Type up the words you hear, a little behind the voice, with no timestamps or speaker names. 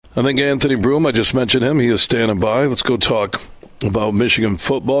I think Anthony Broome, I just mentioned him. He is standing by. Let's go talk about Michigan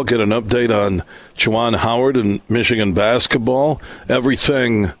football, get an update on Juwan Howard and Michigan basketball.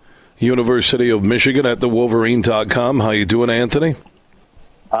 Everything University of Michigan at thewolverine.com. How you doing, Anthony?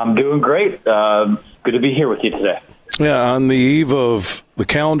 I'm doing great. Good to be here with you today. Yeah, on the eve of the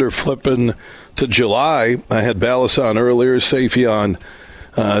calendar flipping to July, I had Ballas on earlier, Safi on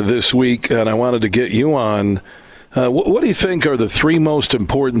this week, and I wanted to get you on. What do you think are the three most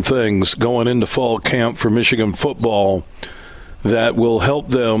important things going into fall camp for Michigan football that will help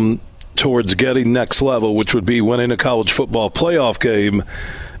them towards getting next level, which would be winning a college football playoff game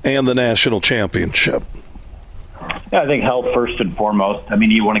and the national championship? Yeah, I think health first and foremost. I mean,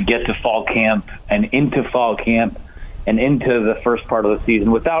 you want to get to fall camp and into the first part of the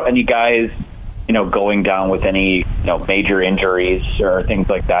season without any guys, going down with any, major injuries or things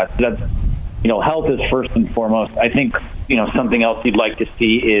like that. So that's, health is first and foremost. I think, something else you'd like to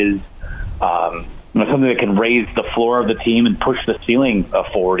see is something that can raise the floor of the team and push the ceiling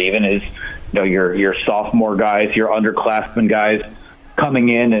forward even is, your sophomore guys, your underclassmen guys coming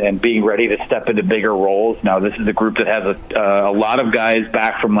in and being ready to step into bigger roles. Now, this is a group that has a lot of guys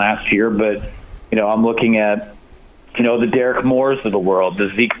back from last year, but, I'm looking at, the Derek Moores of the world, the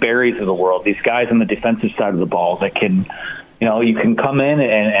Zeke Berries of the world, these guys on the defensive side of the ball that can, you can come in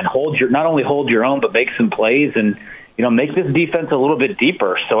and not only hold your own, but make some plays and, make this defense a little bit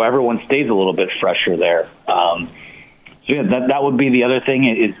deeper so everyone stays a little bit fresher there. That would be the other thing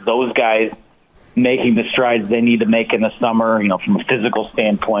is those guys making the strides they need to make in the summer, from a physical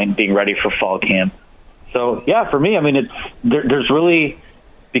standpoint, being ready for fall camp. So, yeah, for me, I mean, there's really,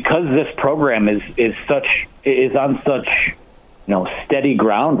 because this program is on such, steady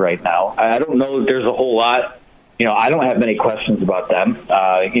ground right now. I don't know if there's a whole lot. I don't have many questions about them.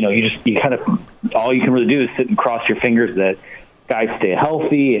 You kind of, all you can really do is sit and cross your fingers that guys stay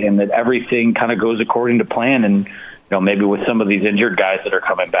healthy and that everything kind of goes according to plan. And, maybe with some of these injured guys that are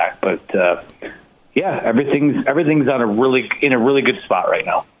coming back, but everything's in a really good spot right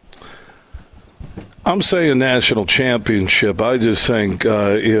now. I'm saying national championship. I just think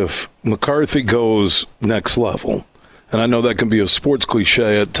if McCarthy goes next level, and I know that can be a sports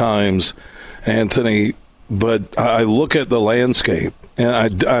cliche at times, Anthony, but I look at the landscape,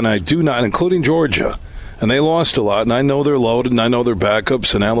 and I do not, including Georgia, and they lost a lot, and I know they're loaded, and I know they're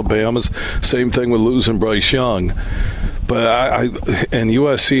backups, and Alabama's same thing with losing Bryce Young. But and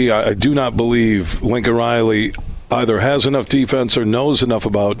USC, I do not believe Lincoln Riley either has enough defense or knows enough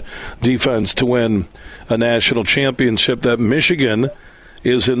about defense to win a national championship. That Michigan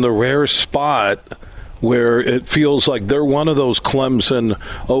is in the rare spot where it feels like they're one of those Clemson,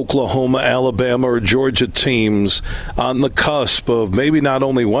 Oklahoma, Alabama, or Georgia teams on the cusp of maybe not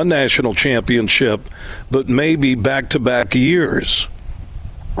only one national championship, but maybe back-to-back years.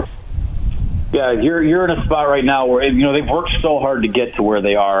 Yeah, you're in a spot right now where they've worked so hard to get to where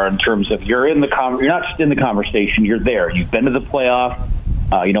they are in terms of you're not just in the conversation, you're there. You've been to the playoff.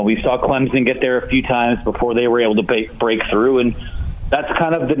 We saw Clemson get there a few times before they were able to break through, and that's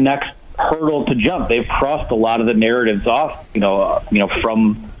kind of the next hurdle to jump. They've crossed a lot of the narratives off,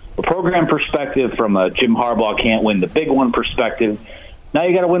 from a program perspective, from a Jim Harbaugh can't win the big one perspective. Now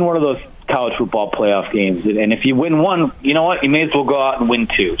you got to win one of those college football playoff games, and if you win one, you know what, you may as well go out and win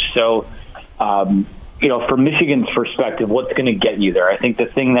two. So. From Michigan's perspective, what's going to get you there? I think the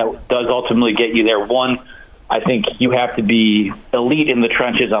thing that does ultimately get you there, one, I think you have to be elite in the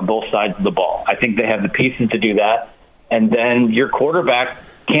trenches on both sides of the ball. I think they have the pieces to do that. And then your quarterback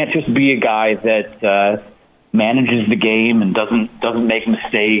can't just be a guy that manages the game and doesn't make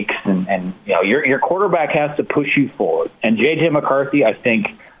mistakes. And your quarterback has to push you forward. And J.J. McCarthy, I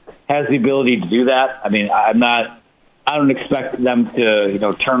think, has the ability to do that. I mean, I don't expect them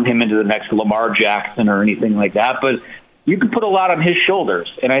to, turn him into the next Lamar Jackson or anything like that, but you can put a lot on his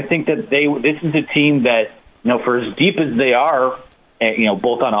shoulders. And I think that this is a team that, for as deep as they are,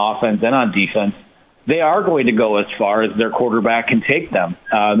 both on offense and on defense, they are going to go as far as their quarterback can take them.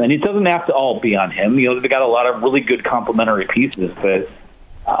 And it doesn't have to all be on him. They've got a lot of really good complementary pieces, but,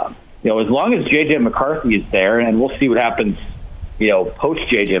 as long as J.J. McCarthy is there, and we'll see what happens, post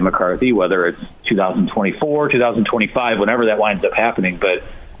J.J. McCarthy, whether it's 2024, 2025, whenever that winds up happening. But,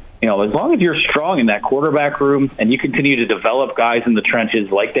 as long as you're strong in that quarterback room and you continue to develop guys in the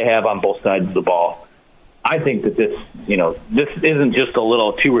trenches like they have on both sides of the ball, I think that this isn't just a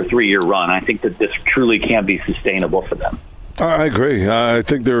little 2 or 3 year run. I think that this truly can be sustainable for them. I agree. I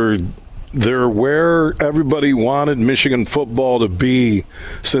think they're they're where everybody wanted Michigan football to be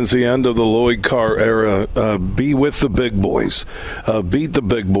since the end of the Lloyd Carr era. Be with the big boys, beat the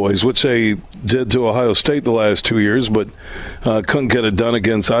big boys, which they did to Ohio State the last 2 years, but couldn't get it done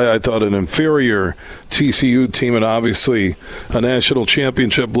against, I thought, an inferior TCU team and obviously a national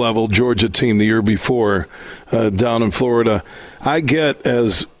championship level Georgia team the year before down in Florida. I get,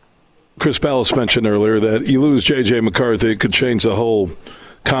 as Chris Ballas mentioned earlier, that you lose J.J. McCarthy, it could change the whole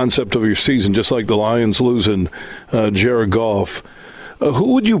concept of your season, just like the Lions losing Jared Goff.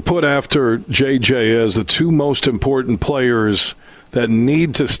 Who would you put after J.J. as the two most important players that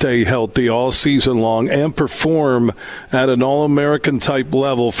need to stay healthy all season long and perform at an All-American type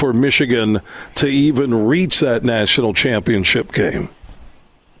level for Michigan to even reach that national championship game?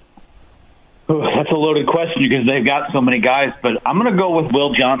 That's a loaded question because they've got so many guys, but I'm going to go with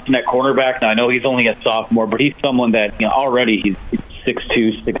Will Johnson at cornerback. Now, I know he's only a sophomore, but he's someone that, already he's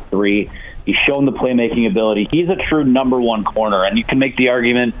 6'2", 6'3". He's shown the playmaking ability. He's a true number one corner, and you can make the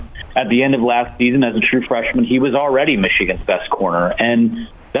argument at the end of last season as a true freshman, he was already Michigan's best corner. And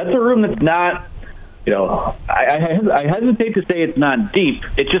that's a room that's not, I hesitate to say it's not deep.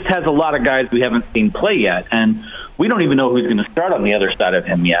 It just has a lot of guys we haven't seen play yet, and we don't even know who's going to start on the other side of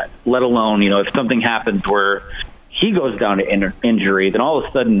him yet, let alone, if something happens where he goes down to injury, then all of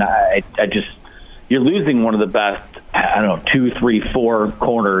a sudden you're losing one of the best, 2, 3, 4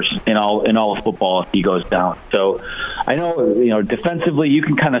 corners in all of football if he goes down. So I know, defensively you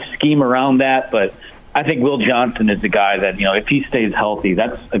can kind of scheme around that, but I think Will Johnson is the guy that, if he stays healthy,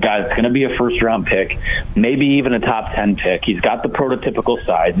 that's a guy that's going to be a first-round pick, maybe even a top 10 pick. He's got the prototypical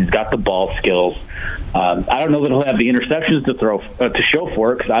size. He's got the ball skills. I don't know that he'll have the interceptions to throw to show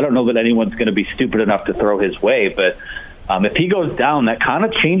for it because I don't know that anyone's going to be stupid enough to throw his way. But if he goes down, that kind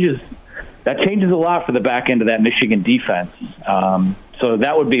of changes. That changes a lot for the back end of that Michigan defense. So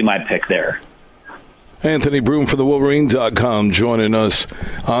that would be my pick there. Anthony Broome for the Wolverine.com joining us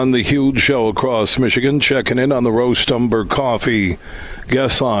on the huge show across Michigan, checking in on the Roast Umber Coffee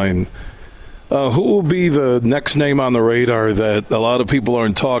guest line. Who will be the next name on the radar that a lot of people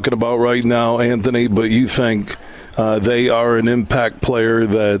aren't talking about right now, Anthony, but you think they are an impact player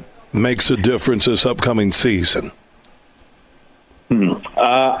that makes a difference this upcoming season?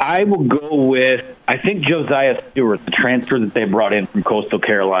 I will go with, I think Josiah Stewart, the transfer that they brought in from Coastal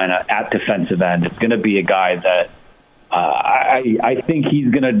Carolina at defensive end. It's going to be a guy that I think he's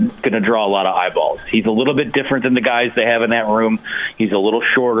going to draw a lot of eyeballs. He's a little bit different than the guys they have in that room. He's a little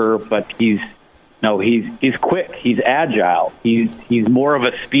shorter, but he's quick. He's agile. He's more of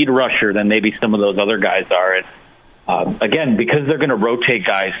a speed rusher than maybe some of those other guys are. And again, because they're going to rotate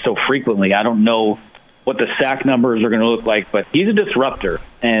guys so frequently, I don't know what the sack numbers are going to look like, but he's a disruptor.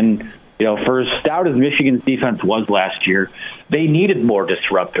 And, for as stout as Michigan's defense was last year, they needed more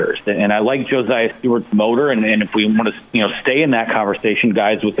disruptors. And I like Josiah Stewart's motor. And if we want to, stay in that conversation,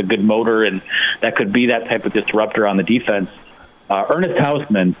 guys with a good motor, and that could be that type of disruptor on the defense. Ernest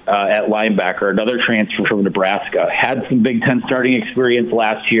Hausman at linebacker, another transfer from Nebraska, had some Big Ten starting experience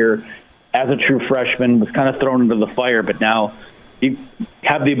last year as a true freshman, was kind of thrown into the fire, but now you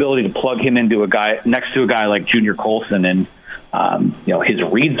have the ability to plug him into next to a guy like Junior Colson, and his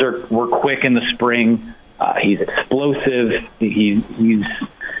reads were quick in the spring. He's explosive. He's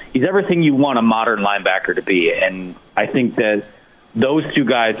everything you want a modern linebacker to be, and I think that those two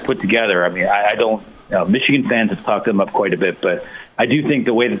guys put together. I mean, I don't. Michigan fans have talked them up quite a bit, but I do think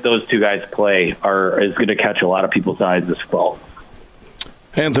the way that those two guys play is going to catch a lot of people's eyes this fall.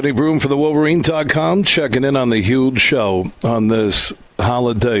 Anthony Broome for the Wolverine.com checking in on the huge show on this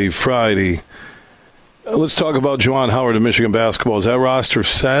holiday Friday. Let's talk about Juwan Howard and Michigan basketball. Is that roster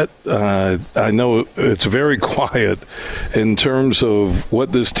set? I know it's very quiet in terms of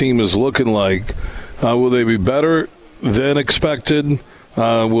what this team is looking like. Will they be better than expected?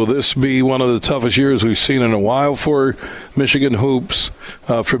 Will this be one of the toughest years we've seen in a while for Michigan hoops?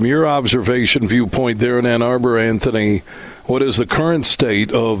 From your observation viewpoint there in Ann Arbor, Anthony, what is the current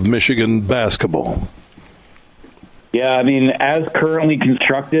state of Michigan basketball? Yeah, I mean, as currently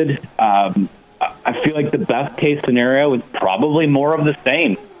constructed, I feel like the best case scenario is probably more of the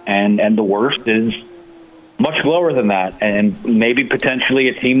same, and the worst is much lower than that, and maybe potentially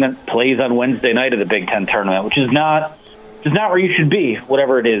a team that plays on Wednesday night of the Big Ten tournament, which is not where you should be,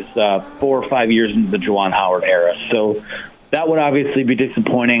 whatever it is, 4 or 5 years into the Juwan Howard era. So that would obviously be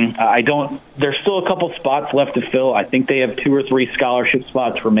disappointing. There's still a couple spots left to fill. I think they have 2 or 3 scholarship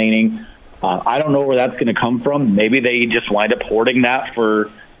spots remaining. I don't know where that's going to come from. Maybe they just wind up hoarding that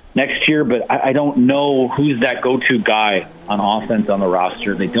for next year, but I don't know who's that go-to guy on offense on the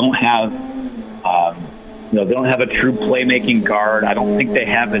roster. They don't have They don't have a true playmaking guard. I don't think they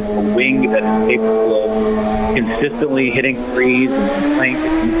have a wing that is capable of consistently hitting threes and playing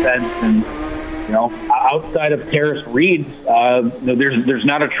defense. And outside of Terrace Reed, there's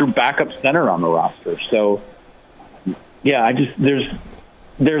not a true backup center on the roster. So, yeah,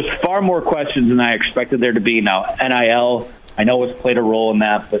 there's far more questions than I expected there to be. Now, NIL, I know it's played a role in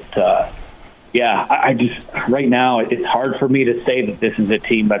that, but I just right now it's hard for me to say that this is a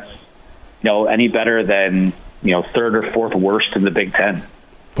team that's any better than third or fourth worst in the Big Ten.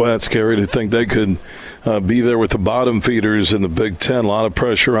 Boy, that's scary to think they could be there with the bottom feeders in the Big Ten. A lot of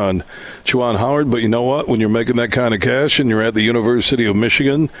pressure on Juwan Howard, but you know what? When you're making that kind of cash and you're at the University of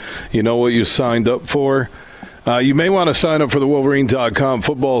Michigan, you know what you signed up for. You may want to sign up for the Wolverine.com.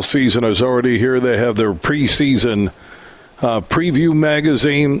 Football season is already here. They have their preseason preview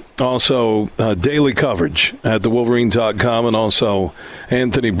magazine, also daily coverage at the Wolverine.com, and also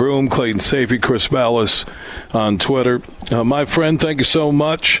Anthony Broome, Clayton Safey, Chris Ballas on Twitter. My friend, thank you so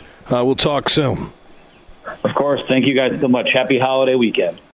much. We'll talk soon. Of course. Thank you guys so much. Happy holiday weekend.